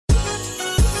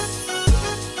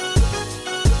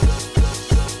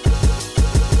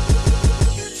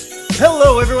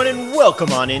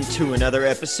Welcome on into another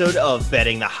episode of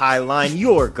Betting the High Line,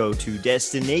 your go-to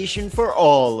destination for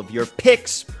all of your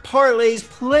picks, parlays,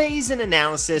 plays, and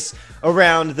analysis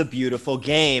around the beautiful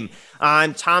game.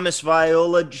 I'm Thomas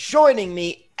Viola. Joining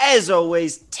me, as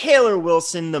always, Taylor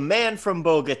Wilson, the man from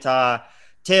Bogota.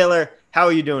 Taylor, how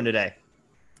are you doing today?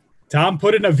 Tom,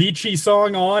 put an Avicii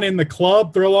song on in the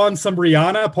club, throw on some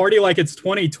Rihanna, party like it's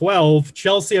 2012.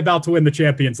 Chelsea about to win the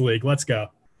Champions League. Let's go.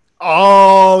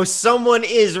 Oh, someone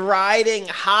is riding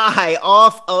high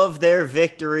off of their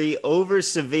victory over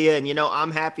Sevilla. And, I'm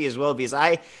happy as well because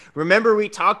I remember we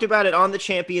talked about it on the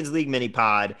Champions League mini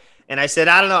pod. And I said,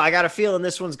 I don't know, I got a feeling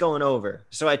this one's going over.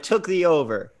 So I took the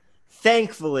over.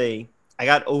 Thankfully, I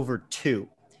got over 2.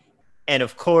 And,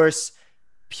 of course,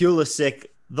 Pulisic,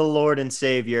 the Lord and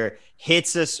Savior,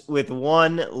 hits us with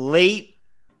one late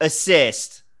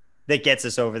assist that gets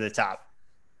us over the top.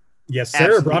 Yes, sir.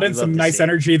 Absolutely brought in some nice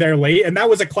energy there late. And that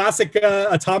was a classic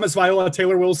Thomas Viola,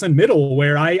 Taylor Wilson middle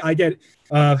where I get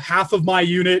half of my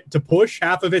unit to push,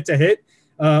 half of it to hit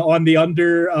on the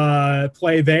under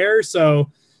play there.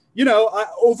 So,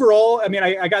 overall,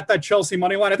 I got that Chelsea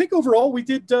money line. I think overall we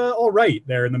did all right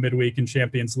there in the midweek in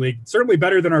Champions League. Certainly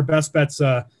better than our best bets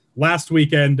last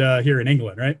weekend here in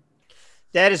England, right?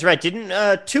 That is right.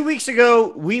 Didn't 2 weeks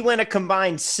ago, we went a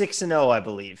combined 6-0, I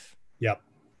believe. Yep.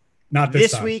 Not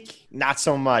this time. Week, not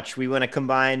so much. We went a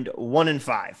combined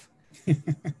 1-5.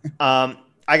 I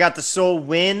got the sole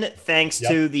win thanks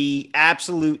to the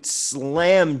absolute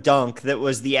slam dunk that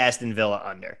was the Aston Villa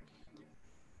under.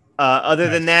 Other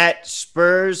than that,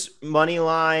 Spurs money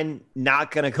line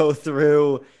not going to go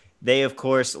through. They, of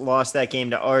course, lost that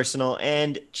game to Arsenal,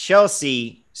 and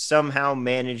Chelsea somehow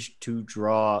managed to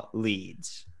draw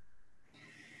leads.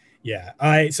 Yeah,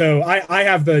 I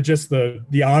have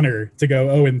the honor to go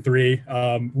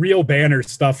 0-3. Real banner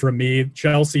stuff from me.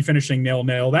 Chelsea finishing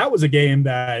 0-0. That was a game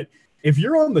that if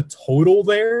you're on the total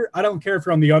there, I don't care if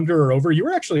you're on the under or over, you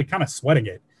were actually kind of sweating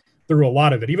it through a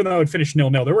lot of it. Even though it finished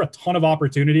 0-0, there were a ton of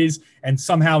opportunities and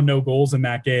somehow no goals in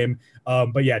that game.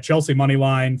 But yeah, Chelsea money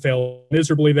line failed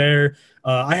miserably there.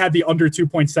 I had the under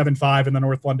 2.75 in the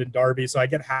North London derby, so I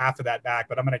get half of that back,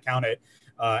 but I'm going to count it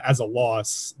as a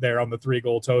loss there on the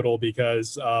 3-goal total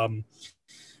because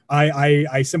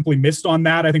I simply missed on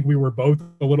that. I think we were both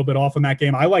a little bit off on that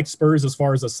game. I like Spurs as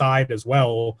far as a side as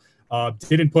well.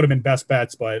 Didn't put them in best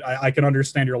bets, but I can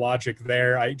understand your logic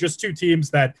there. Just two teams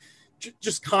that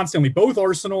just constantly, both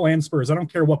Arsenal and Spurs, I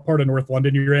don't care what part of North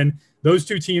London you're in, those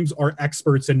two teams are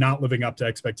experts in not living up to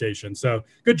expectations. So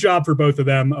good job for both of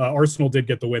them. Arsenal did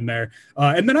get the win there.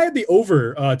 And then I had the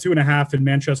over 2.5 in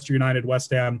Manchester United, West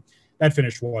Ham. That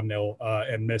finished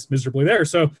 1-0 and missed miserably there.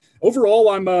 So overall,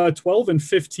 I'm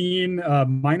 12-15,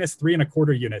 minus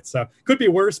 3.25 units. So could be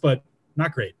worse, but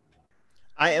not great.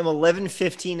 I am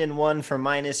 11-15-1 for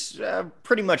minus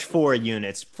pretty much 4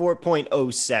 units,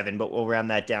 4.07, but we'll round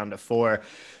that down to 4.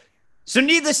 So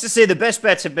needless to say, the best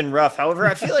bets have been rough. However,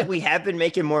 I feel like we have been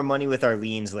making more money with our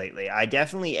leans lately. I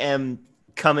definitely am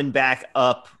coming back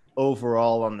up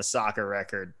overall on the soccer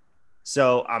record.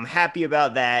 So I'm happy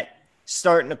about that.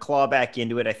 Starting to claw back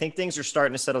into it. I think things are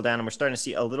starting to settle down and we're starting to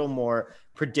see a little more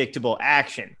predictable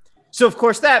action. So, of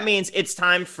course, that means it's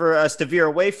time for us to veer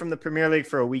away from the Premier League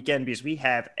for a weekend because we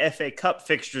have FA Cup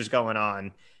fixtures going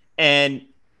on. And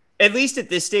at least at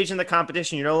this stage in the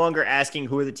competition, you're no longer asking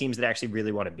who are the teams that actually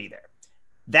really want to be there.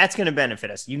 That's going to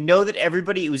benefit us. You know that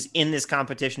everybody who's in this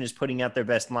competition is putting out their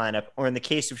best lineup, or in the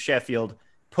case of Sheffield,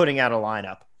 putting out a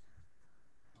lineup.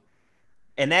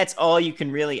 And that's all you can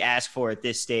really ask for at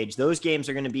this stage. Those games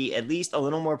are going to be at least a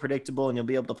little more predictable, and you'll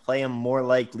be able to play them more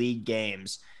like league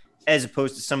games as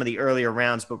opposed to some of the earlier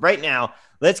rounds. But right now,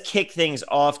 let's kick things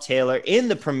off, Taylor. In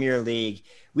the Premier League,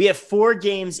 we have 4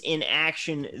 games in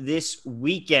action this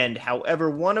weekend. However,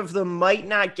 one of them might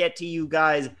not get to you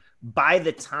guys by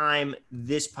the time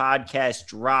this podcast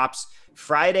drops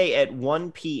Friday at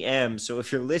 1 p.m. So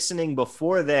if you're listening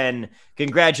before then,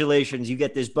 congratulations, you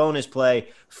get this bonus play.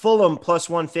 Fulham plus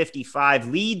 155,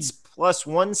 Leeds plus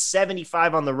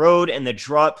 175 on the road, and the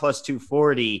draw at plus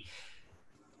 240.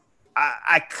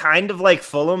 I kind of like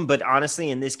Fulham, but honestly,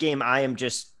 in this game, I am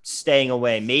just staying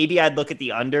away. Maybe I'd look at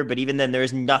the under, but even then,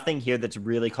 there's nothing here that's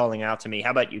really calling out to me.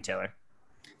 How about you, Taylor?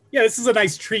 Yeah, this is a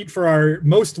nice treat for our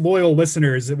most loyal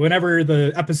listeners. Whenever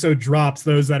the episode drops,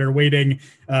 those that are waiting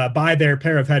by their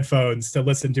pair of headphones to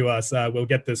listen to us will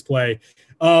get this play.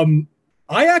 I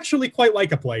actually quite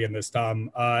like a play in this, Tom.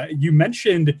 You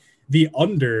mentioned the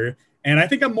under, and I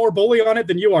think I'm more bully on it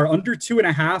than you are. Under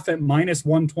 2.5 at minus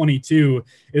 122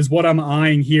 is what I'm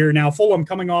eyeing here. Now, Fulham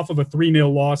coming off of a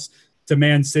 3-0 loss to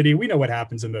Man City. We know what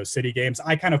happens in those City games.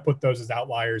 I kind of put those as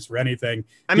outliers for anything.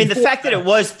 I mean, the fact that it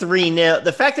was 3-0,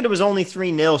 the fact that it was only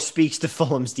 3-0 speaks to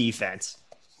Fulham's defense.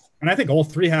 And I think all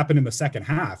three happened in the second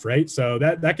half, right? So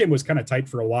that game was kind of tight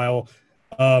for a while.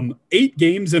 8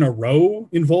 games in a row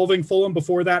involving Fulham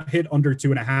before that hit under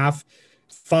 2.5.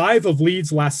 5 of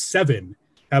Leeds' last 7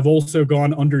 have also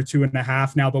gone under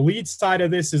 2.5. Now, the Leeds side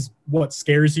of this is what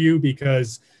scares you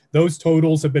because those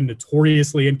totals have been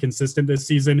notoriously inconsistent this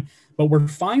season, but we're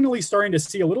finally starting to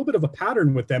see a little bit of a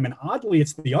pattern with them. And oddly,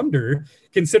 it's the under,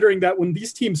 considering that when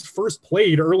these teams first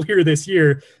played earlier this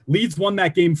year, Leeds won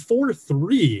that game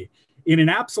 4-3 in an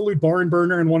absolute barn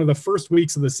burner in one of the first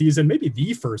weeks of the season, maybe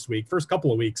the first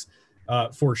couple of weeks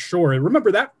for sure.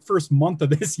 Remember that first month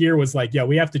of this year was like, yeah,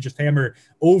 we have to just hammer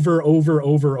over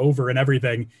and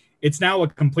everything. It's now a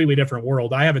completely different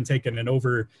world. I haven't taken an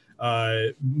over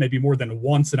maybe more than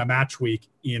once in a match week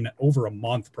in over a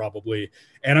month probably.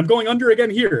 And I'm going under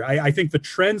again here. I think the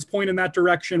trends point in that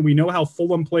direction. We know how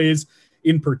Fulham plays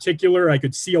in particular. I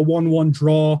could see a 1-1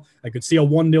 draw. I could see a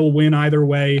 1-0 win either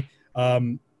way.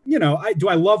 Do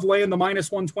I love laying the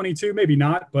 -122? Maybe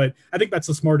not, but I think that's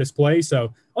the smartest play.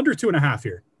 So under 2.5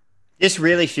 here. This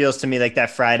really feels to me like that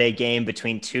Friday game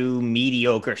between two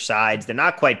mediocre sides. They're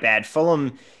not quite bad.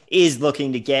 Fulham is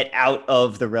looking to get out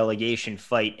of the relegation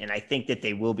fight, and I think that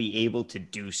they will be able to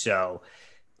do so.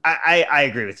 I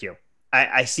agree with you.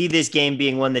 I see this game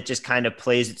being one that just kind of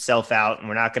plays itself out, and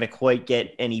we're not going to quite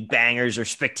get any bangers or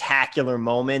spectacular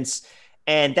moments.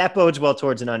 And that bodes well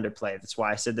towards an underplay. That's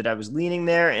why I said that I was leaning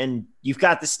there, and you've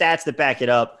got the stats that back it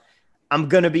up. I'm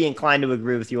going to be inclined to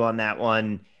agree with you on that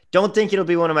one. Don't think it'll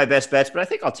be one of my best bets, but I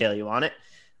think I'll tail you on it.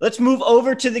 Let's move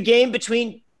over to the game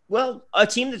between, well, a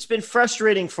team that's been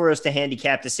frustrating for us to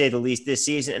handicap, to say the least, this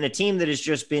season, and a team that has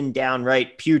just been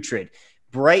downright putrid.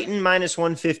 Brighton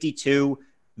 -152,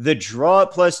 the draw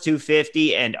at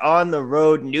 +250, and on the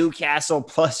road, Newcastle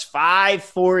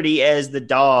 +540 as the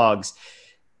dogs.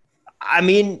 I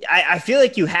mean, I feel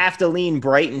like you have to lean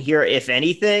Brighton here, if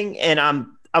anything, and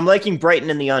I'm liking Brighton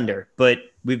in the under, but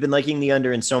we've been liking the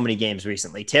under in so many games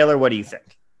recently. Taylor, what do you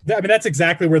think? I mean, that's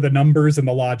exactly where the numbers and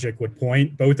the logic would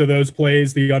point. Both of those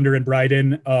plays, the under and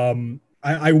Brighton.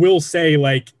 I will say,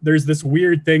 like, there's this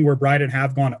weird thing where Brighton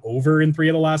have gone over in 3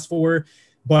 of the last 4,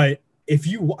 but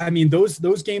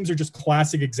those games are just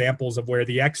classic examples of where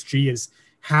the XG is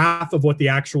half of what the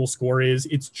actual score is.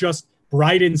 It's just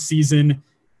Brighton's season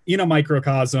in a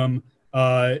microcosm.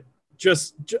 I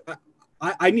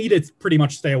need to pretty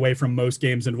much stay away from most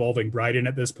games involving Brighton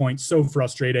at this point. So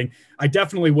frustrating. I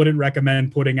definitely wouldn't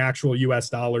recommend putting actual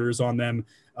US dollars on them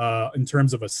in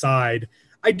terms of a side.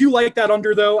 I do like that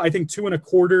under, though. I think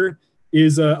 2.25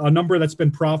 is a number that's been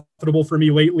profitable for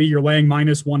me lately. You're laying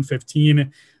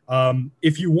 -115.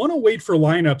 If you want to wait for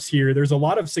lineups here, there's a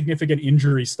lot of significant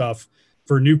injury stuff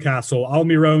for Newcastle.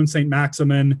 Almiron, St.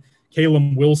 Maximin,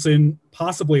 Caleb Wilson,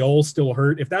 possibly all still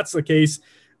hurt. If that's the case,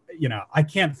 I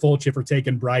can't fault you for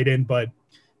taking Brighton, but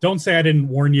don't say I didn't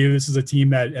warn you. This is a team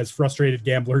that has frustrated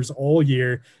gamblers all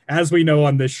year, as we know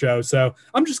on this show. So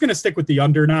I'm just going to stick with the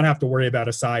under, not have to worry about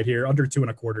a side here, under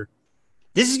 2.25.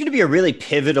 This is going to be a really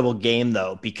pivotal game,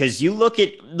 though, because you look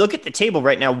at the table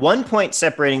right now, 1 point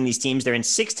separating these teams. They're in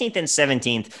 16th and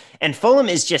 17th, and Fulham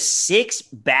is just 6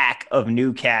 back of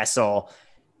Newcastle.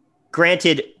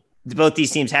 Granted, both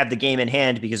these teams have the game in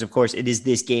hand because, of course, it is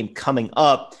this game coming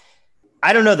up.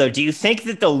 I don't know, though. Do you think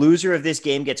that the loser of this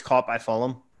game gets caught by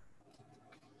Fulham?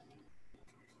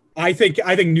 I think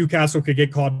Newcastle could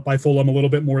get caught by Fulham a little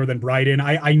bit more than Brighton.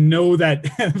 I know that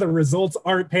the results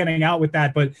aren't panning out with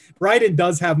that, but Brighton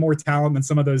does have more talent than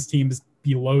some of those teams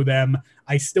below them.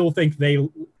 I still think they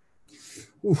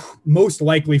most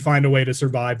likely find a way to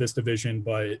survive this division,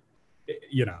 but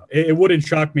it wouldn't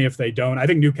shock me if they don't. I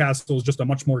think Newcastle is just a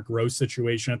much more gross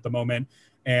situation at the moment,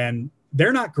 and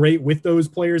they're not great with those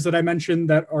players that I mentioned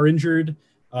that are injured.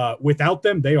 Without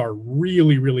them, they are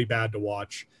really, really bad to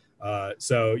watch.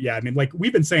 So, yeah, I mean, like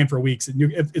we've been saying for weeks,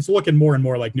 it's looking more and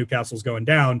more like Newcastle's going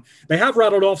down. They have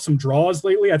rattled off some draws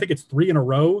lately. I think it's 3 in a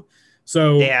row.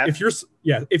 So if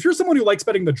you're someone who likes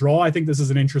betting the draw, I think this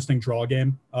is an interesting draw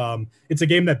game. It's a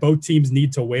game that both teams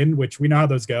need to win, which we know how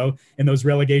those go. And those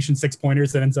relegation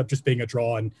 6-pointers that ends up just being a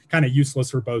draw and kind of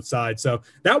useless for both sides. So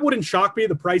that wouldn't shock me.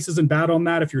 The price isn't bad on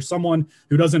that. If you're someone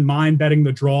who doesn't mind betting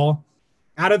the draw,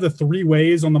 out of the 3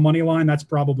 ways on the money line, that's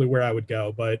probably where I would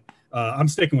go. But I'm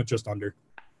sticking with just under.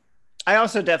 I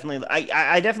also definitely,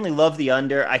 I definitely love the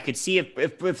under. I could see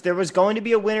if there was going to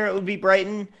be a winner, it would be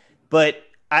Brighton. But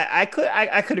I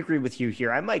could agree with you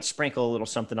here. I might sprinkle a little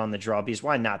something on the draw because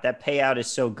why not? That payout is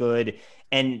so good.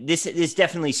 And this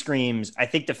definitely screams, I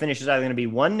think the finish is either going to be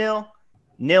 1-0,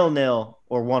 0-0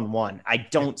 or 1-1. I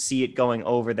don't see it going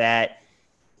over that.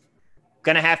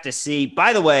 Gonna have to see.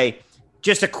 By the way,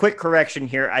 just a quick correction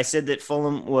here. I said that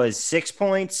Fulham was 6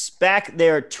 points back. They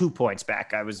are 2 points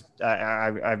back.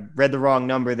 I read the wrong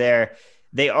number there.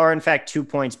 They are, in fact, 2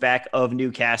 points back of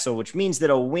Newcastle, which means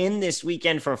that a win this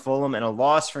weekend for Fulham and a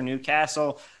loss for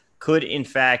Newcastle could, in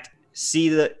fact, see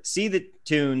the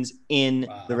Toons in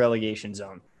the relegation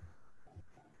zone.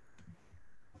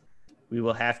 We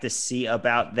will have to see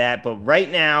about that. But right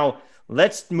now,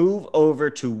 let's move over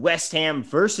to West Ham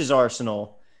versus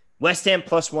Arsenal. West Ham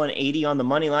plus 180 on the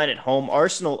money line at home.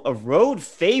 Arsenal, a road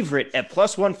favorite at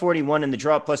plus 141 and the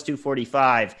draw plus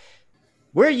 245.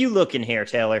 Where are you looking here,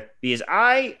 Taylor? Because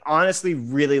I honestly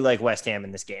really like West Ham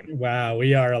in this game. Wow,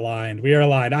 we are aligned.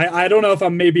 I don't know if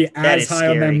I'm maybe as high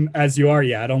on them as you are.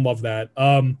 Yeah, I don't love that.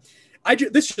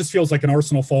 This just feels like an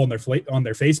Arsenal fall on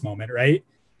their face moment, right?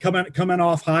 Coming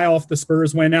off high off the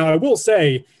Spurs win. Now, I will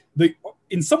say,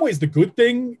 in some ways, the good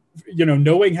thing,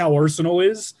 knowing how Arsenal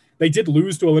is, they did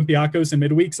lose to Olympiacos in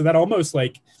midweek, so that almost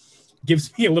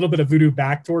gives me a little bit of voodoo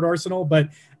back toward Arsenal. But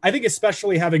I think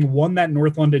especially having won that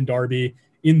North London derby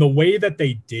in the way that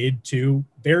they did too,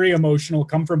 very emotional,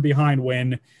 come from behind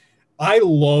win. I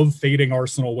love fading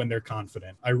Arsenal when they're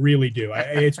confident. I really do.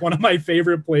 It's one of my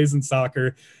favorite plays in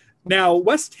soccer. Now,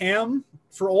 West Ham,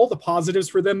 for all the positives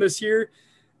for them this year,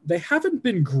 they haven't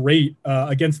been great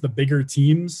against the bigger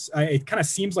teams. It kind of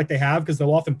seems like they have because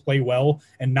they'll often play well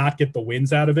and not get the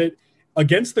wins out of it.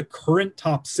 Against the current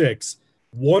top 6,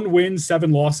 1 win,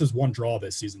 7 losses, 1 draw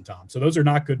this season, Tom. So those are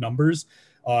not good numbers.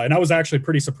 And I was actually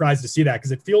pretty surprised to see that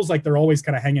because it feels like they're always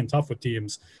kind of hanging tough with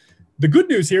teams. The good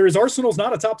news here is Arsenal's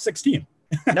not a top 6 team.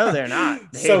 No, they're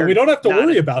not. So we don't have to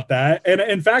worry about that. And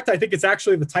in fact, I think it's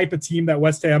actually the type of team that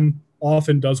West Ham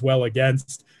often does well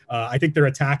against. I think their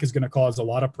attack is going to cause a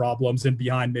lot of problems in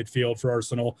behind midfield for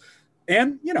Arsenal.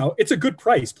 And, it's a good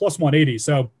price, plus 180.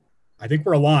 So I think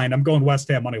we're aligned. I'm going West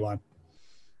Ham money line.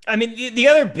 I mean, the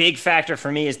other big factor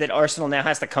for me is that Arsenal now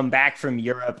has to come back from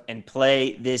Europe and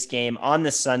play this game on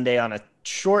the Sunday on a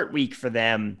short week for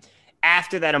them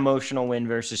after that emotional win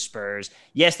versus Spurs.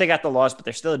 Yes, they got the loss, but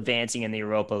they're still advancing in the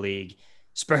Europa League.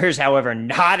 Spurs, however,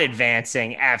 not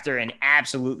advancing after an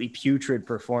absolutely putrid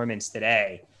performance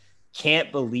today.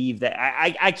 Can't believe that.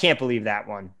 I can't believe that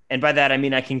one. And by that, I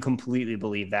mean I can completely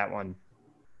believe that one.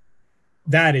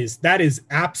 That is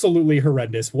absolutely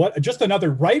horrendous. Just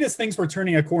another right as things were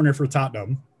turning a corner for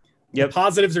Tottenham. Yep. The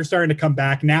positives are starting to come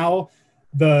back. Now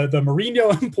the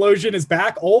Mourinho implosion is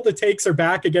back. All the takes are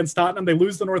back against Tottenham. They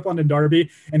lose the North London derby.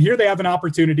 And here they have an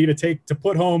opportunity to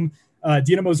put home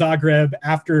Dinamo Zagreb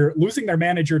after losing their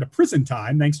manager to prison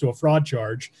time, thanks to a fraud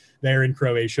charge there in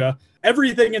Croatia.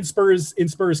 Everything in Spurs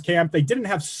camp. They didn't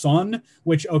have Son,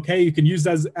 which, okay, you can use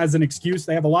as an excuse.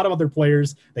 They have a lot of other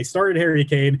players. They started Harry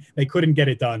Kane. They couldn't get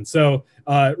it done. So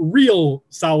real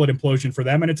solid implosion for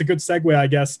them. And it's a good segue, I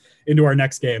guess, into our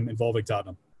next game involving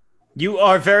Tottenham. You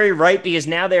are very right, because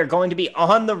now they're going to be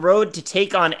on the road to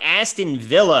take on Aston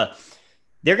Villa.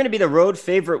 They're going to be the road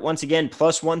favorite once again,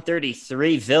 plus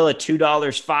 133. Villa,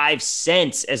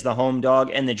 $2.05 as the home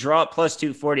dog, and the draw plus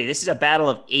 240. This is a battle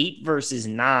of 8 versus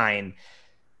 9.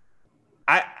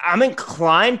 I'm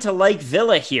inclined to like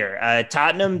Villa here.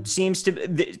 Tottenham's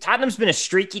been a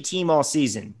streaky team all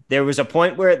season. There was a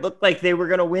point where it looked like they were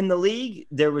going to win the league.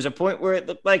 There was a point where it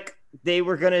looked like they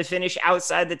were going to finish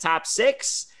outside the top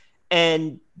 6.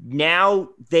 And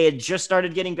now they had just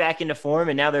started getting back into form,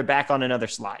 and now they're back on another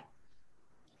slide.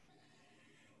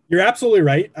 You're absolutely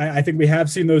right. I think we have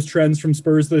seen those trends from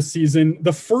Spurs this season.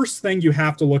 The first thing you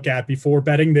have to look at before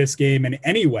betting this game in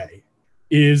any way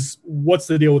is what's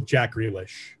the deal with Jack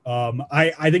Grealish.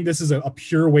 I think this is a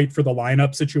pure wait for the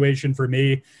lineup situation for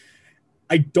me.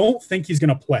 I don't think he's going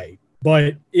to play.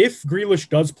 But if Grealish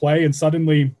does play and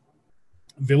suddenly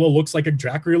Villa looks like a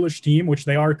Jack Grealish team, which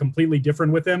they are completely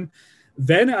different with him,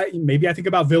 then maybe I think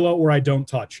about Villa or I don't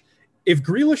touch. If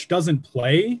Grealish doesn't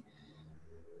play,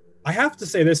 I have to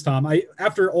say this, Tom,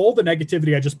 after all the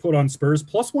negativity I just put on Spurs,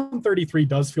 plus 133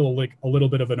 does feel like a little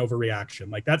bit of an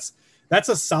overreaction. Like that's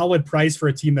a solid price for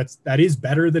a team that is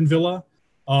better than Villa.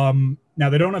 Now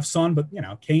they don't have Son, but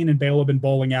Kane and Bale have been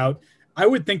bowling out. I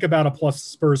would think about a plus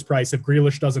Spurs price if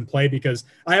Grealish doesn't play, because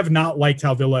I have not liked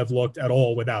how Villa have looked at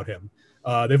all without him.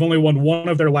 They've only won 1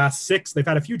 of their last 6. They've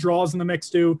had a few draws in the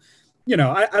mix too.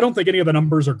 I don't think any of the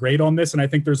numbers are great on this, and I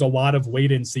think there's a lot of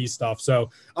wait and see stuff. So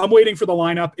I'm waiting for the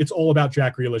lineup. It's all about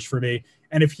Jack Grealish for me.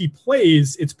 And if he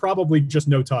plays, it's probably just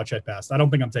no touch at best. I don't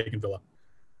think I'm taking Villa.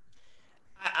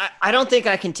 I don't think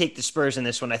I can take the Spurs in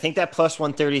this one. I think that plus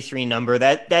 133 number,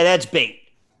 that's bait.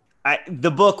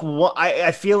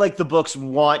 I feel like the books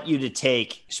want you to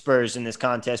take Spurs in this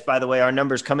contest. By the way, our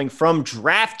numbers coming from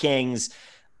DraftKings.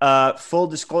 Full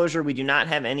disclosure, we do not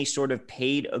have any sort of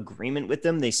paid agreement with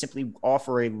them. They simply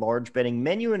offer a large betting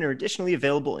menu and are additionally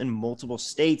available in multiple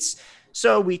states.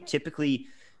 So we typically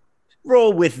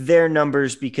roll with their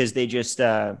numbers because they just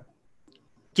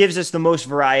gives us the most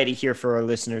variety here for our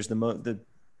listeners, the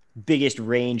biggest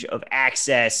range of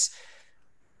access.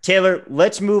 Taylor,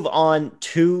 let's move on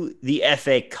to the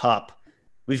FA Cup.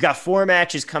 We've got 4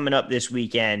 matches coming up this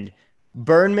weekend.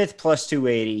 Bournemouth plus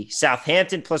 280,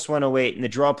 Southampton plus 108, and the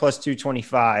draw plus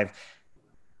 225.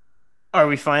 Are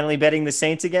we finally betting the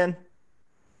Saints again?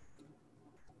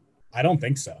 I don't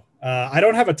think so. I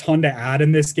don't have a ton to add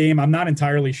in this game. I'm not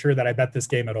entirely sure that I bet this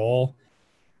game at all.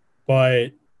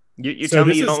 But you tell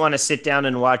me you don't want to sit down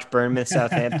and watch Bournemouth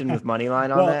Southampton with money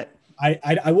line on that?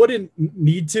 I wouldn't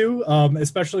need to,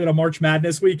 especially in a March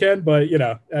Madness weekend. But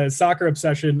soccer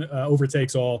obsession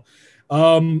overtakes all.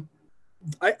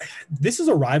 This is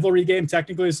a rivalry game.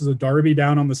 Technically, this is a derby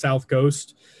down on the South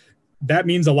Coast. That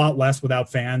means a lot less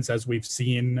without fans, as we've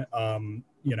seen.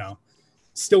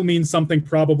 Still means something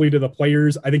probably to the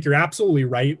players. I think you're absolutely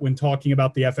right when talking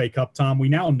about the FA Cup, Tom. We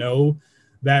now know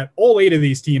that all 8 of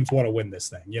these teams want to win this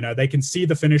thing. They can see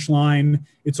the finish line.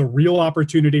 It's a real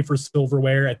opportunity for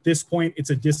silverware. At this point, it's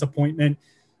a disappointment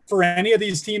for any of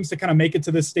these teams to kind of make it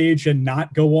to this stage and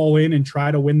not go all in and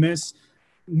try to win this.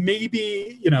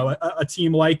 Maybe, a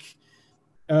team like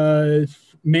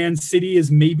Man City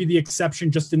is maybe the exception,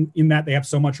 just in that they have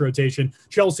so much rotation.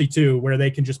 Chelsea, too, where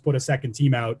they can just put a second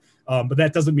team out. But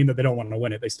that doesn't mean that they don't want to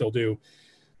win it. They still do.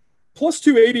 Plus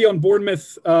 280 on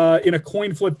Bournemouth in a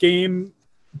coin flip game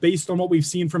based on what we've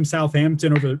seen from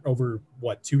Southampton over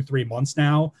 2-3 months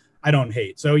now, I don't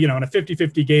hate. So, in a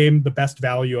 50-50 game, the best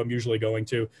value I'm usually going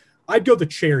to. I'd go the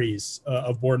cherries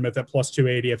of Bournemouth at plus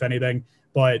 280, if anything.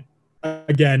 But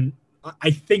again, I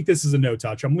think this is a no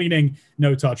touch. I'm leaning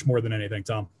no touch more than anything,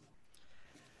 Tom.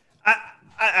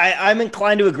 I'm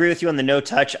inclined to agree with you on the no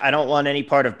touch. I don't want any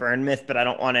part of Bournemouth, but I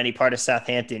don't want any part of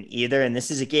Southampton either. And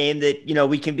this is a game that,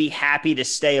 we can be happy to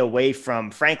stay away from.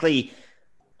 Frankly,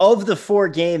 of the 4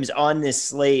 games on this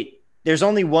slate, there's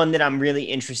only one that I'm really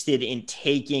interested in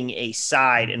taking a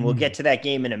side, and we'll get to that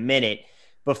game in a minute.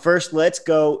 But first, let's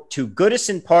go to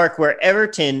Goodison Park, where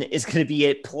Everton is going to be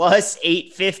at plus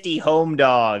 850 home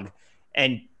dog.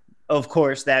 And, of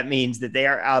course, that means that they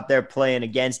are out there playing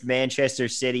against Manchester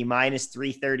City, minus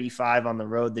 335 on the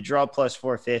road. The draw plus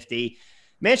 450.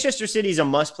 Manchester City is a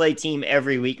must-play team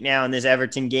every week now, and this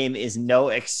Everton game is no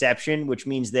exception, which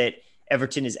means that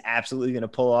Everton is absolutely going to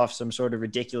pull off some sort of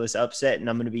ridiculous upset, and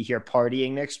I'm going to be here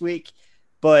partying next week.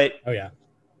 But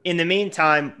in the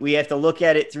meantime, we have to look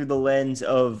at it through the lens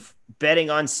of betting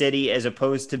on City as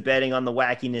opposed to betting on the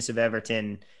wackiness of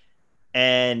Everton.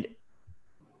 And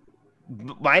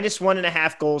minus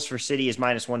 1.5 goals for City is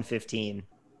minus 115.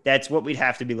 That's what we'd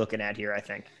have to be looking at here, I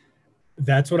think.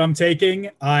 That's what I'm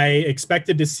taking. I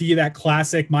expected to see that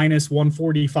classic minus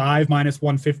 145, minus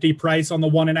 150 price on the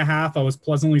 1.5. I was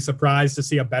pleasantly surprised to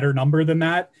see a better number than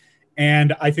that.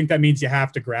 And I think that means you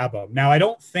have to grab them. Now, I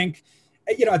don't think,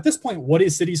 at this point, what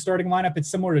is City's starting lineup? It's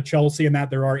similar to Chelsea in that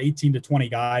there are 18 to 20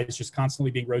 guys just constantly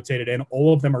being rotated in.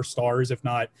 All of them are stars, if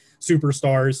not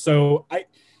superstars. So I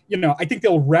think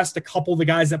they'll rest a couple of the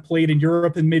guys that played in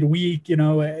Europe in midweek,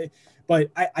 but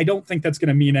I don't think that's going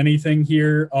to mean anything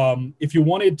here. If you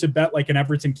wanted to bet like an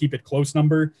Everton keep it close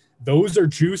number, those are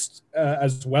juiced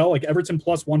as well. Like Everton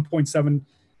plus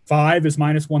 1.75 is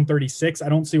minus 136. I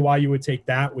don't see why you would take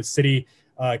that with City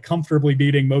comfortably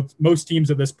beating most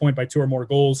teams at this point by 2 or more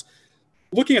goals.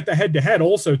 Looking at the head-to-head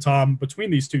also, Tom,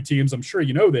 between these two teams, I'm sure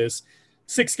you know this,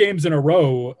 6 games in a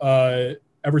row,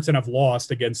 Everton have lost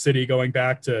against City going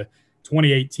back to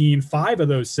 2018. 5 of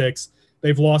those 6,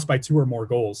 they've lost by 2 or more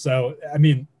goals. So, I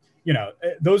mean,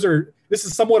 this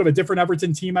is somewhat of a different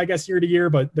Everton team, I guess, year to year,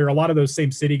 but there are a lot of those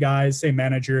same City guys, same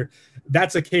manager.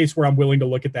 That's a case where I'm willing to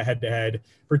look at the head-to-head,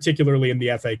 particularly in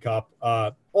the FA Cup.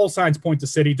 All signs point to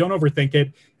City. Don't overthink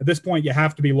it. At this point, you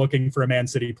have to be looking for a Man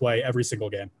City play every single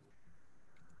game.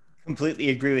 Completely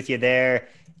agree with you there.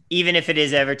 Even if it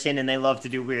is Everton and they love to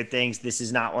do weird things, this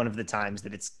is not one of the times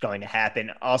that it's going to happen.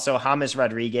 Also, James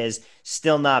Rodriguez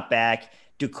still not back.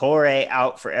 Doucouré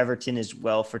out for Everton as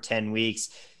well for 10 weeks.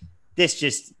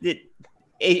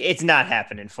 It's not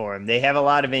happening for him. They have a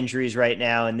lot of injuries right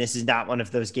now, and this is not one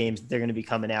of those games that they're going to be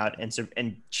coming out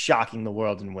and shocking the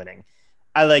world and winning.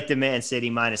 I like the Man City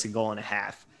minus 1.5 goals.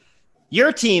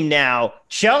 Your team now,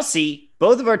 Chelsea.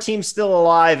 Both of our teams still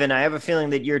alive, and I have a feeling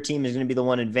that your team is going to be the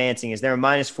one advancing as they're a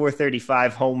minus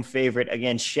 435 home favorite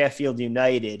against Sheffield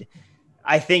United.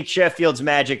 I think Sheffield's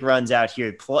magic runs out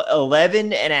here.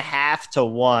 11.5 to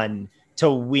 1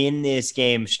 to win this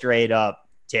game straight up,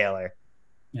 Taylor.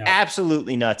 Yeah.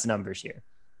 Absolutely nuts numbers here.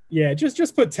 Yeah,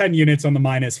 just put 10 units on the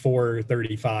minus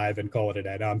 435 and call it a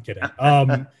day. No, I'm kidding.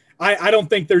 I don't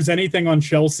think there's anything on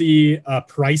Chelsea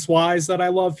price-wise that I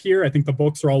love here. I think the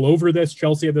books are all over this.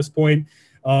 Chelsea at this point,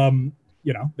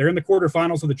 they're in the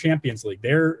quarterfinals of the Champions League.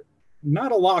 They're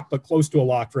not a lock, but close to a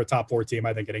lock for a top 4 team,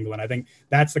 I think, in England. I think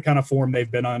that's the kind of form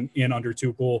they've been in under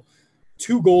Tuchel.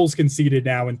 2 goals conceded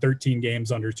now in 13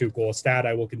 games under Tuchel, a stat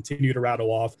I will continue to rattle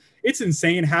off. It's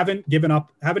insane. Haven't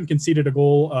conceded a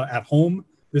goal at home.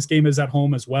 This game is at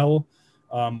home as well.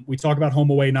 We talk about home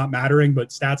away not mattering, but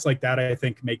stats like that I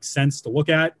think make sense to look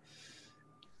at.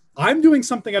 I'm doing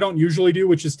something I don't usually do,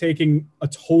 which is taking a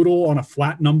total on a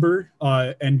flat number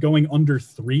and going under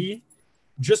 3,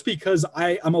 just because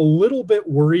I'm a little bit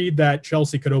worried that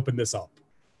Chelsea could open this up.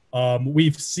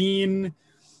 We've seen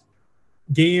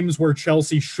games where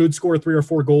Chelsea should score 3 or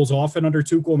 4 goals often under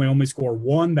Tuchel, and they only score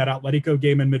 1. That Atletico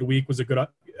game in midweek was a good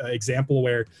example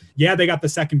where, they got the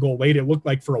second goal late. It looked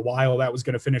like for a while that was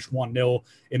going to finish 1-0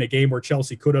 in a game where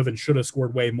Chelsea could have and should have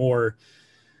scored way more.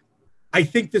 I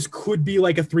think this could be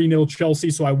like a 3-0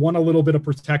 Chelsea, so I want a little bit of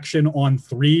protection on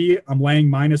 3. I'm laying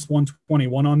minus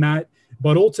 121 on that.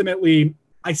 But ultimately,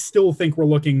 I still think we're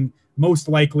looking most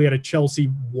likely at a Chelsea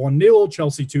 1-0,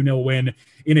 Chelsea 2-0 win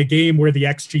in a game where the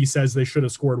XG says they should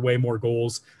have scored way more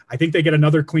goals. I think they get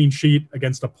another clean sheet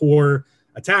against a poor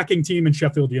attacking team in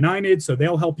Sheffield United, so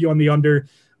they'll help you on the under.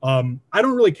 I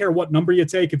don't really care what number you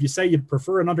take. If you say you'd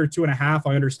prefer an under 2.5,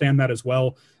 I understand that as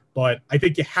well. But I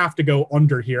think you have to go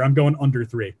under here. I'm going under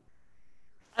 3.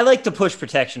 I like the push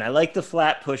protection. I like the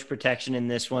flat push protection in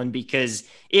this one because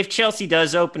if Chelsea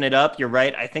does open it up, you're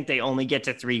right. I think they only get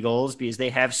to 3 goals because they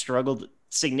have struggled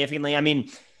significantly. I mean,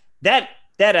 that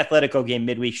Atletico game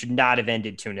midweek should not have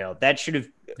ended 2-0. That should have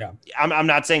I'm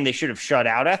not saying they should have shut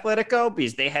out Atletico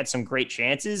because they had some great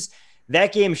chances.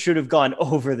 That game should have gone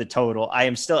over the total. I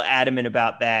am still adamant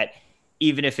about that,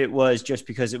 even if it was just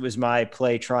because it was my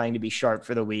play trying to be sharp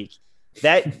for the week.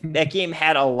 That game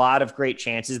had a lot of great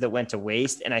chances that went to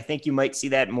waste, and I think you might see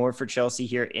that more for Chelsea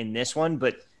here in this one.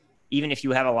 But even if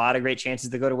you have a lot of great chances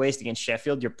to go to waste against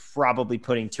Sheffield, you're probably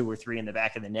putting 2 or 3 in the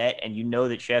back of the net, and you know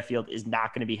that Sheffield is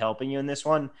not going to be helping you in this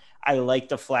one. I like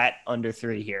the flat under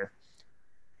 3 here.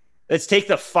 Let's take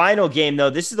the final game, though.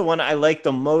 This is the one I like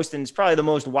the most, and it's probably the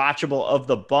most watchable of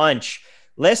the bunch.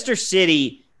 Leicester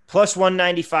City plus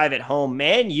 195 at home.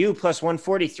 Man U plus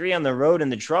 143 on the road, and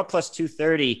the draw plus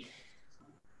 230.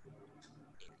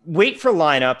 Wait for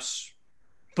lineups,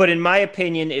 but in my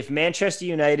opinion, if Manchester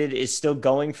United is still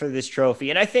going for this trophy,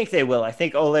 and I think they will, I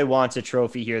think Ole wants a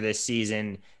trophy here this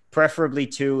season, preferably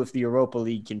 2 if the Europa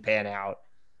League can pan out.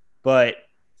 But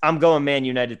I'm going Man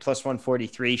United plus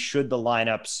 143 should the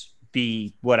lineups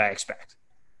be what I expect.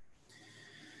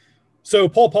 So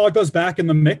Paul Pogba's back in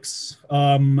the mix.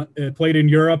 Played in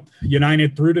Europe,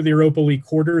 United through to the Europa League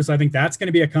quarters. I think that's going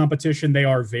to be a competition they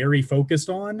are very focused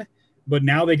on. But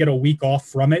now they get a week off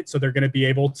from it, so they're going to be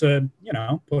able to,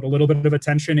 put a little bit of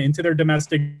attention into their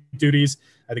domestic duties.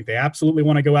 I think they absolutely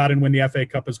want to go out and win the FA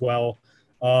Cup as well.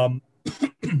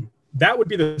 That would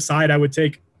be the side I would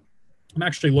take. I'm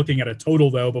actually looking at a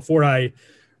total, though, before I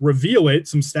reveal it.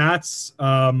 Some stats,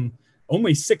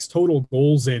 only 6 total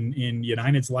goals in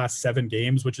United's last 7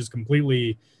 games, which is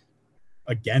completely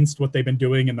against what they've been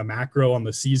doing in the macro on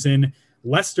the season.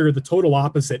 Leicester, the total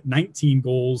opposite, 19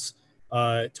 goals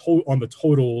on the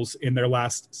totals in their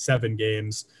last 7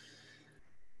 games.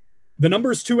 The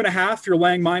number is 2.5. You're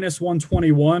laying minus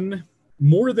 121.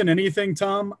 More than anything,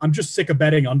 Tom, I'm just sick of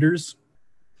betting unders.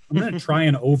 I'm going to try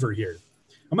an over here.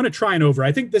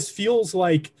 I think this feels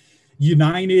like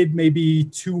United maybe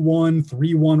 2-1,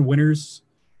 3-1 winners.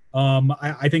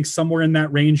 I think somewhere in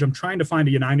that range. I'm trying to find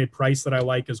a United price that I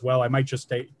like as well. I might just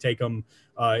take them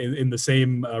in the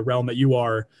same realm that you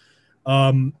are.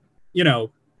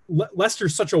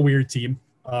 Leicester's such a weird team.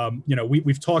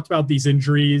 We've talked about these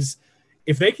injuries.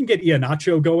 If they can get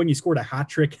Iheanacho going, he scored a hat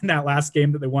trick in that last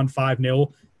game that they won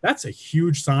 5-0. That's a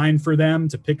huge sign for them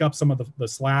to pick up some of the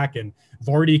slack. And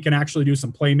Vardy can actually do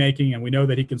some playmaking, and we know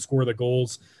that he can score the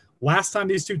goals. Last time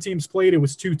these two teams played, it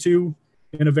was 2-2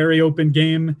 in a very open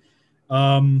game.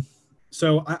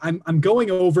 So I'm going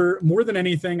over more than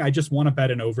anything. I just want to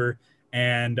bet an over.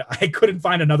 And I couldn't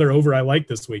find another over I like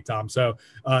this week, Tom. So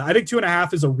I think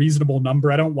 2.5 is a reasonable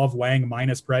number. I don't love laying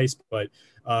minus price, but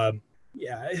I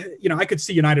could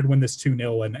see United win this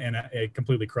 2-0 and it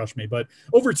completely crushed me. But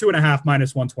over 2.5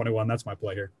 minus 121, that's my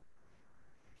play here.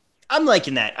 I'm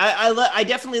liking that. I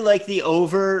definitely like the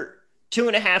over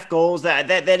 2.5 goals.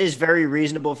 That is very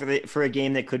reasonable for a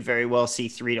game that could very well see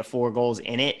 3 to 4 goals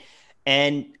in it.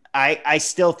 And I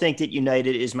still think that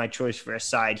United is my choice for a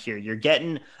side here. You're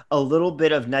getting a little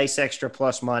bit of nice extra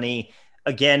plus money.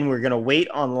 Again, we're going to wait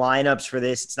on lineups for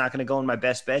this. It's not going to go in my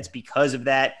best bets because of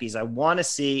that, because I want to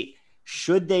see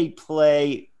should they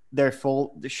play their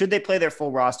full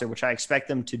roster, which I expect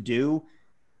them to do,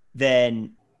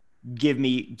 then give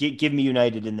me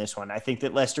United in this one. I think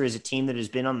that Leicester is a team that has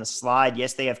been on the slide.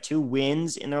 Yes, they have 2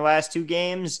 wins in their last 2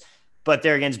 games, but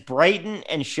they're against Brighton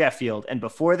and Sheffield. And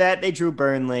before that, they drew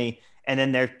Burnley. And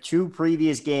then their 2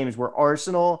 previous games were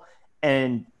Arsenal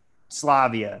and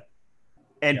Slavia.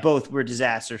 And both were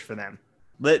disasters for them.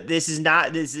 But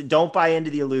don't buy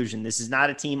into the illusion. This is not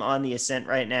a team on the ascent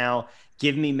right now.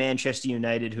 Give me Manchester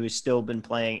United, who has still been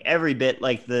playing every bit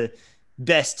like the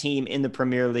best team in the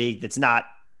Premier League that's not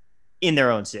in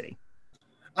their own city.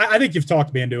 I think you've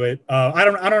talked me into it. I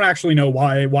don't actually know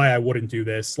why I wouldn't do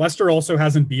this. Leicester also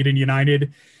hasn't beaten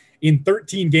United in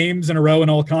 13 games in a row in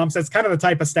all comps. That's kind of the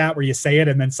type of stat where you say it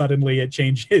and then suddenly it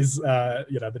changes,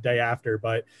 the day after.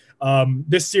 But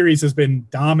this series has been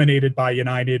dominated by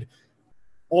United.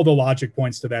 All the logic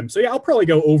points to them. So yeah, I'll probably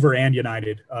go over and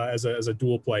United as a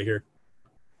dual play here.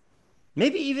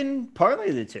 Maybe even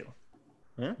parlay the 2.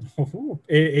 Yeah.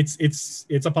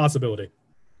 It's a possibility.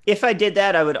 If I did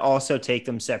that, I would also take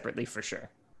them separately for sure.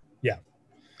 Yeah.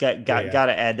 Got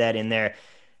to add that in there.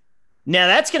 Now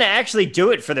that's going to actually do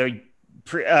it for the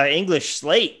English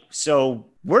slate. So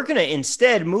we're going to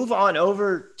instead move on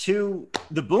over to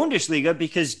the Bundesliga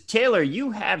because Taylor,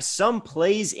 you have some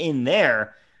plays in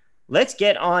there. Let's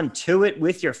get on to it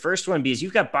with your first one because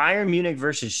you've got Bayern Munich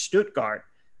versus Stuttgart.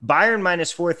 Bayern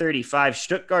minus 435,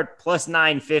 Stuttgart plus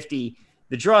 950.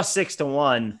 The draw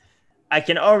 6-1. I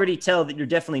can already tell that you're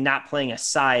definitely not playing a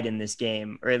side in this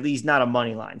game, or at least not a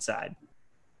money line side.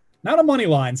 Not a money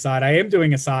line side. I am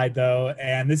doing a side though,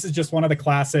 and this is just one of the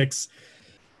classics.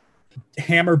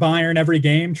 Hammer Bayern every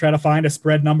game. Try to find a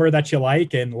spread number that you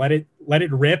like and let it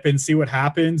rip and see what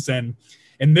happens. And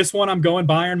in this one, I'm going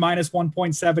Bayern minus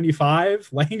 1.75,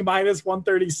 laying minus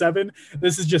 137.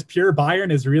 This is just pure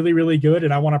Bayern is really, really good,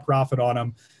 and I want to profit on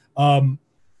them.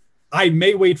 I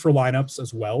may wait for lineups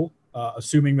as well,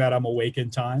 assuming that I'm awake in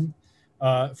time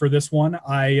for this one.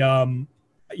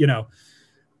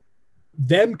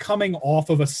 Them coming off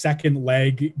of a second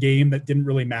leg game that didn't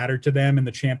really matter to them in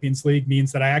the Champions League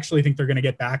means that I actually think they're going to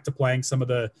get back to playing some of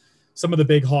the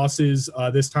big horses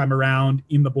this time around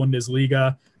in the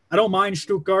Bundesliga. I don't mind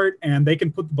Stuttgart, and they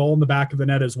can put the ball in the back of the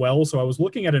net as well. So I was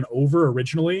looking at an over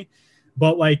originally,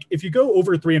 but like if you go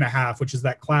over 3.5, which is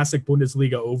that classic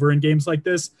Bundesliga over in games like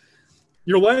this,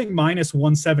 you're laying minus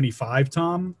 175,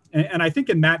 Tom. And I think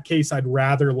in that case, I'd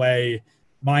rather lay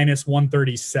minus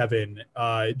 137,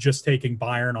 just taking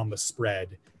Bayern on the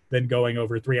spread than going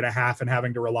over 3.5 and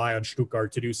having to rely on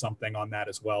Stuttgart to do something on that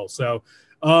as well. So,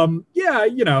 not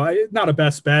a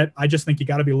best bet. I just think you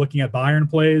got to be looking at Bayern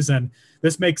plays, and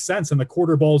this makes sense in the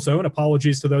quarter ball zone.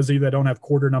 Apologies to those of you that don't have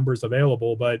quarter numbers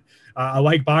available, but I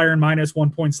like Bayern minus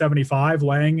 1.75,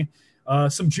 laying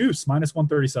some juice, minus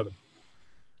 137.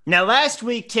 Now, last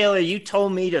week, Taylor, you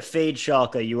told me to fade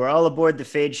Schalke. You were all aboard the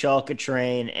fade Schalke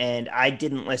train, and I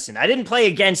didn't listen. I didn't play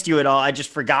against you at all. I just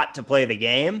forgot to play the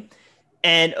game.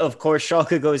 And, of course,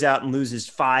 Schalke goes out and loses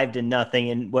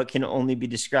 5-0 in what can only be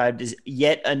described as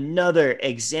yet another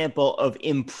example of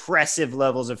impressive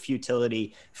levels of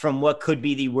futility from what could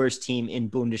be the worst team in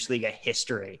Bundesliga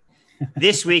history.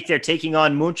 This week, they're taking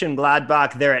on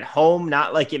Mönchengladbach. They're at home,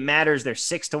 not like it matters. They're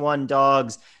 6-1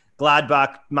 dogs.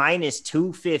 Gladbach minus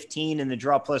 215 in the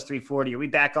draw plus 340. Are we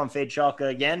back on fade Schalke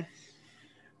again?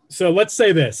 So let's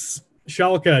say this.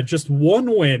 Schalke, just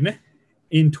one win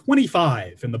in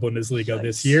 25 in the Bundesliga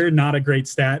this year. Not a great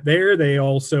stat there. They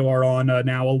also are on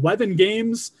now 11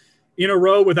 games in a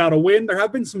row without a win. There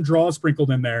have been some draws sprinkled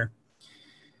in there.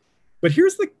 But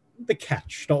here's the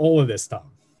catch to all of this, Tom.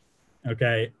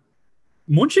 Okay.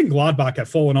 Mönchengladbach have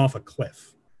fallen off a cliff.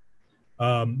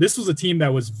 This was a team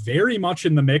that was very much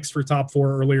in the mix for top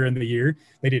 4 earlier in the year.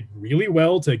 They did really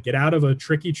well to get out of a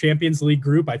tricky Champions League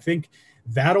group. I think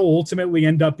that'll ultimately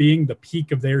end up being the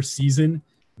peak of their season,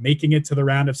 making it to the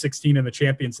round of 16 in the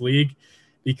Champions League,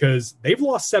 because they've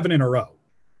lost 7 in a row.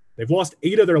 They've lost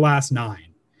 8 of their last 9.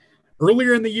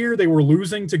 Earlier in the year, they were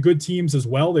losing to good teams as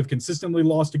well. They've consistently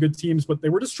lost to good teams, but they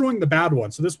were destroying the bad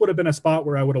ones. So this would have been a spot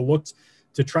where I would have looked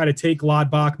to try to take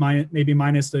Gladbach, maybe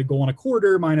minus a goal and a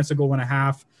quarter, minus a goal and a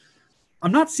half.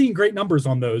 I'm not seeing great numbers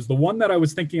on those. The one that I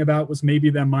was thinking about was maybe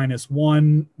them minus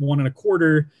 1,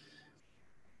 1.25.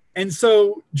 And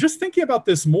so just thinking about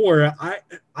this more,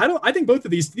 I think both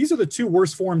of these are the two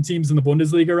worst form teams in the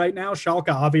Bundesliga right now. Schalke,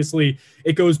 obviously,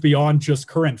 it goes beyond just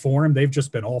current form. They've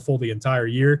just been awful the entire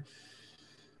year.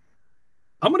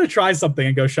 I'm going to try something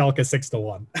and go Schalke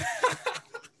 6-1.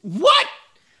 What?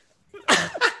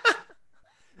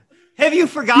 Have you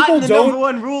forgotten the number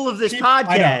one rule of this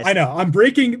podcast? I know. I'm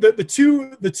breaking the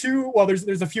two. Well,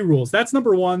 there's a few rules. That's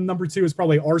number one. Number two is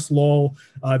probably Ars Lol.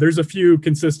 There's a few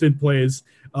consistent plays.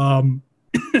 The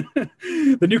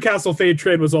Newcastle fade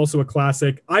trade was also a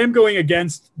classic. I am going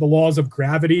against the laws of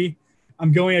gravity.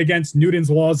 I'm going against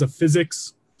Newton's laws of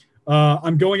physics.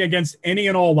 I'm going against any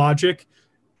and all logic,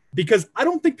 because I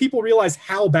don't think people realize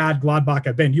how bad Gladbach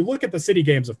have been. You look at the City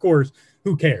games, of course,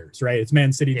 who cares, right? It's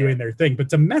Man City doing their thing. But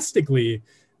domestically,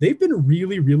 they've been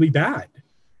really, really bad.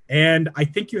 And I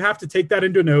think you have to take that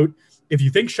into note. If you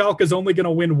think Schalke is only going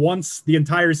to win once the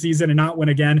entire season and not win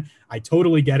again, I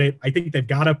totally get it. I think they've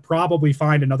got to probably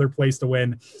find another place to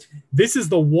win. This is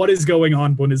the what is going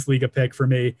on Bundesliga pick for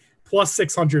me. Plus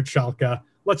 600 Schalke.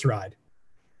 Let's ride.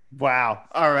 Wow.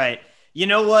 All right. You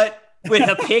know what? With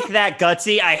a pick that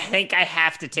gutsy, I think I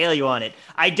have to tail you on it.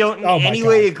 I don't in any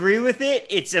way agree with it.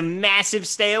 It's a massive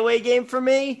stay away game for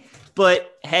me.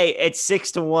 But hey, it's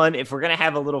 6-1. If we're going to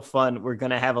have a little fun, we're going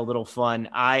to have a little fun.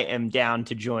 I am down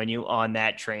to join you on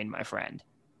that train, my friend.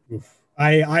 Oof.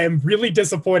 I am really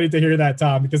disappointed to hear that,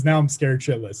 Tom, because now I'm scared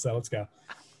shitless. So let's go.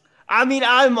 I mean,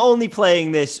 I'm only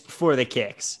playing this for the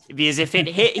kicks, because if it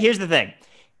hit, here's the thing.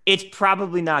 It's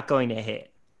probably not going to hit.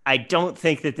 I don't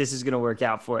think that this is going to work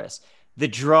out for us. The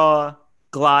draw,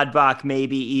 Gladbach,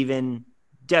 maybe even,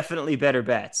 definitely better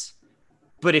bets.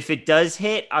 But if it does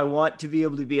hit, I want to be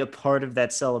able to be a part of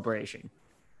that celebration.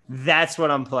 That's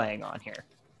what I'm playing on here.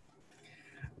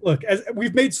 Look, as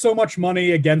we've made so much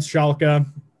money against Schalke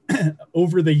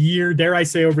over the year, dare I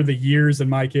say over the years in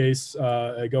my case,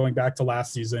 going back to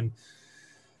last season,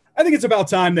 I think it's about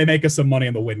time they make us some money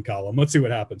in the win column. Let's see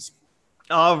what happens.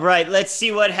 All right, let's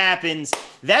see what happens.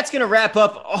 That's going to wrap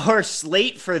up our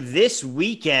slate for this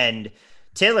weekend.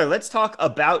 Taylor, let's talk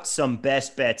about some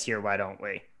best bets here, why don't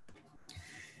we?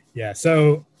 Yeah,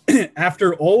 so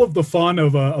after all of the fun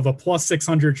of a plus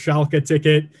 600 Schalke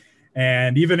ticket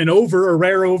and even a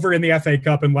rare over in the FA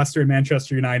Cup in Leicester and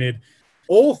Manchester United,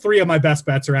 all three of my best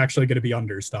bets are actually going to be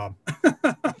unders, Tom.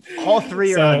 All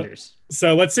three are unders.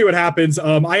 So let's see what happens.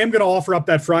 I am going to offer up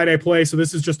that Friday play. So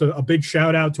this is just a big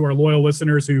shout out to our loyal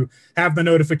listeners who have the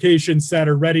notifications set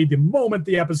or ready the moment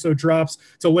the episode drops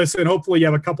to listen. Hopefully you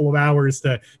have a couple of hours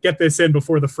to get this in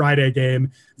before the Friday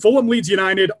game. Fulham Leeds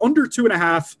United under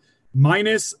 2.5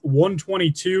 minus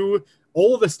 122.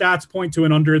 All of the stats point to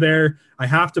an under there. I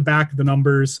have to back the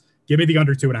numbers. Give me the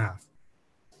under 2.5.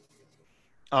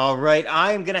 All right,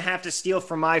 I'm going to have to steal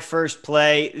from my first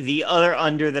play the other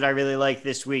under that I really like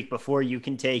this week before you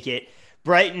can take it.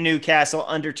 Brighton Newcastle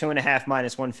under 2.5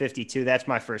 minus 152. That's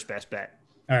my first best bet.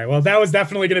 All right, well, that was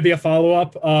definitely going to be a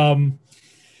follow-up.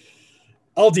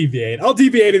 I'll deviate. I'll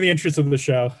deviate in the interest of the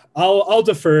show. I'll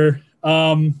defer.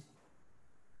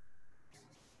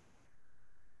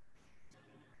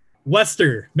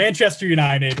 Leicester, Manchester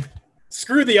United.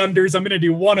 Screw the unders. I'm going to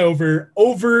do one over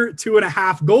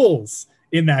 2.5 goals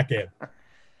in that game.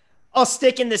 I'll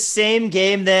stick in the same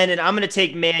game then, and I'm going to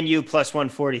take Man U plus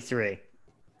 143.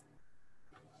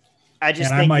 I just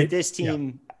think that this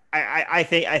team, I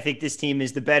think this team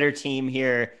is the better team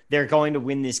here. They're going to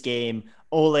win this game.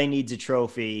 Ole needs a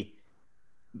trophy.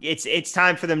 It's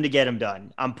time for them to get them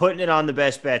done. I'm putting it on the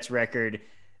best bets record.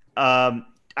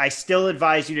 I still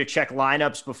advise you to check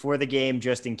lineups before the game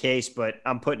just in case, but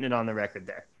I'm putting it on the record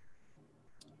there.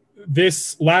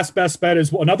 This last best bet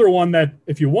is another one that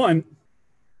if you want,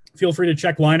 feel free to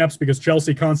check lineups because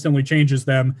Chelsea constantly changes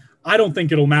them. I don't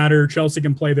think it'll matter. Chelsea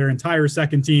can play their entire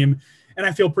second team, and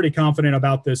I feel pretty confident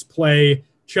about this play.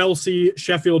 Chelsea,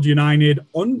 Sheffield United,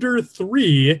 under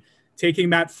 3, taking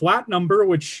that flat number,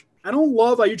 which I don't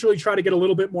love. I usually try to get a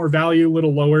little bit more value, a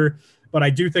little lower, but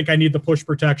I do think I need the push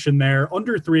protection there.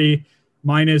 Under 3,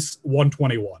 minus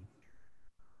 121.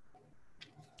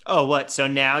 Oh, what? So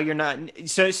now you're not –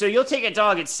 so you'll take a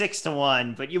dog at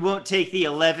 6-1, but you won't take the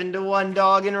 11-1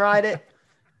 dog and ride it?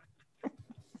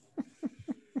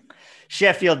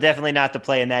 Sheffield definitely not the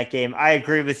play in that game. I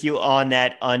agree with you on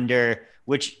that under,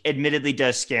 which admittedly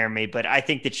does scare me, but I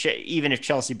think that even if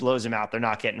Chelsea blows them out, they're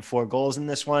not getting 4 goals in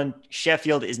this one.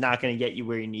 Sheffield is not going to get you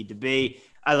where you need to be.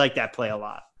 I like that play a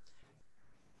lot.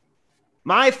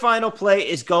 My final play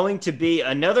is going to be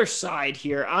another side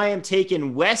here. I am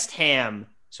taking West Ham.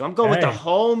 So I'm going with the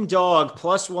home dog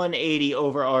plus 180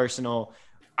 over Arsenal.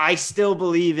 I still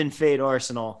believe in fade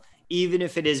Arsenal, even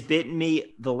if it has bitten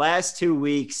me the last 2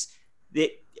 weeks.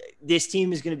 this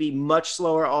team is going to be much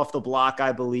slower off the block,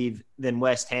 I believe, than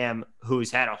West Ham,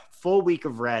 who's had a full week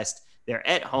of rest. They're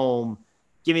at home.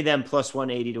 Give me them plus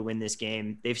 180 to win this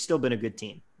game. They've still been a good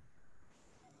team.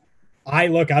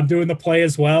 I'm doing the play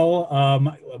as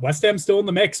well. West Ham's still in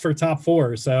the mix for top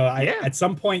 4. So at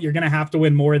some point you're going to have to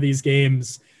win more of these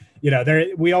games.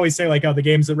 We always say like, oh, the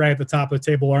games that right at the top of the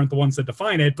table aren't the ones that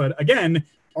define it. But again,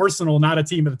 Arsenal, not a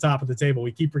team at the top of the table.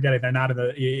 We keep forgetting they're not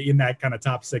in that kind of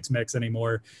top 6 mix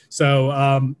anymore. So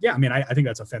I think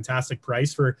that's a fantastic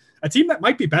price for a team that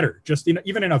might be better, just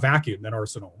even in a vacuum than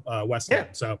Arsenal, West Ham.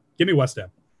 So give me West Ham.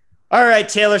 All right,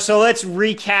 Taylor. So let's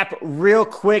recap real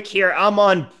quick here. I'm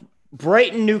on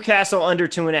Brighton, Newcastle under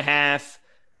 2.5,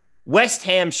 West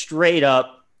Ham straight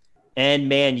up, and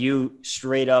Man U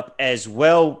straight up as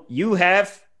well. You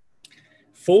have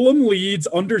Fulham Leeds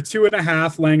under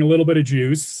 2.5, laying a little bit of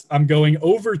juice. I'm going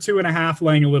over 2.5,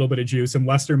 laying a little bit of juice in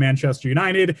Leicester, Manchester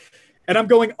United. And I'm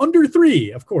going under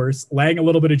 3, of course, laying a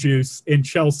little bit of juice in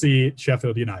Chelsea,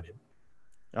 Sheffield United.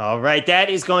 All right, that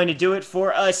is going to do it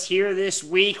for us here this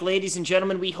week. Ladies and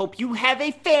gentlemen, we hope you have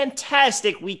a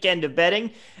fantastic weekend of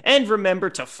betting. And remember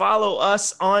to follow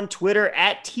us on Twitter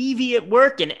at TV at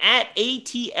Work and at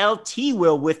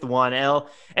ATLTWill with 1L.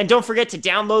 And don't forget to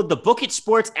download the Book It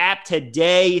Sports app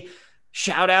today.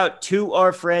 Shout out to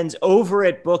our friends over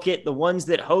at Book It, the ones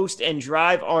that host and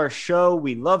drive our show.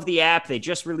 We love the app. They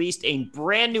just released a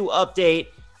brand new update.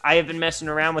 I have been messing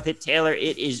around with it, Taylor.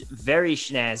 It is very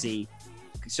snazzy.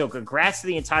 So congrats to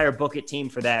the entire Book It team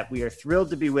for that. We are thrilled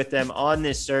to be with them on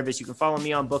this service. You can follow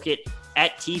me on Book It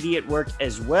at TV at Work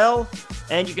as well.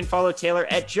 And you can follow Taylor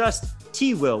at just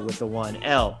TWill with the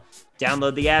 1L.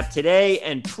 Download the app today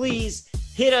and please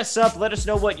hit us up. Let us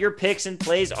know what your picks and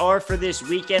plays are for this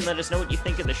weekend. Let us know what you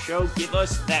think of the show. Give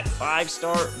us that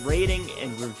 5-star rating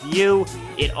and review.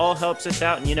 It all helps us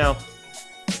out. And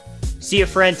see a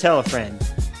friend, tell a friend.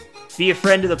 Be a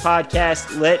friend of the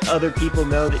podcast. Let other people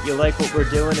know that you like what we're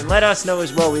doing, and let us know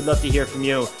as well. We'd love to hear from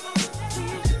you.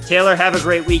 Taylor, have a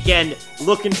great weekend.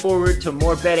 Looking forward to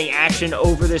more betting action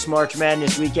over this March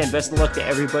Madness weekend. Best of luck to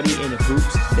everybody in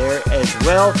hoops there as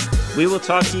well. We will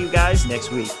talk to you guys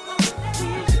next week.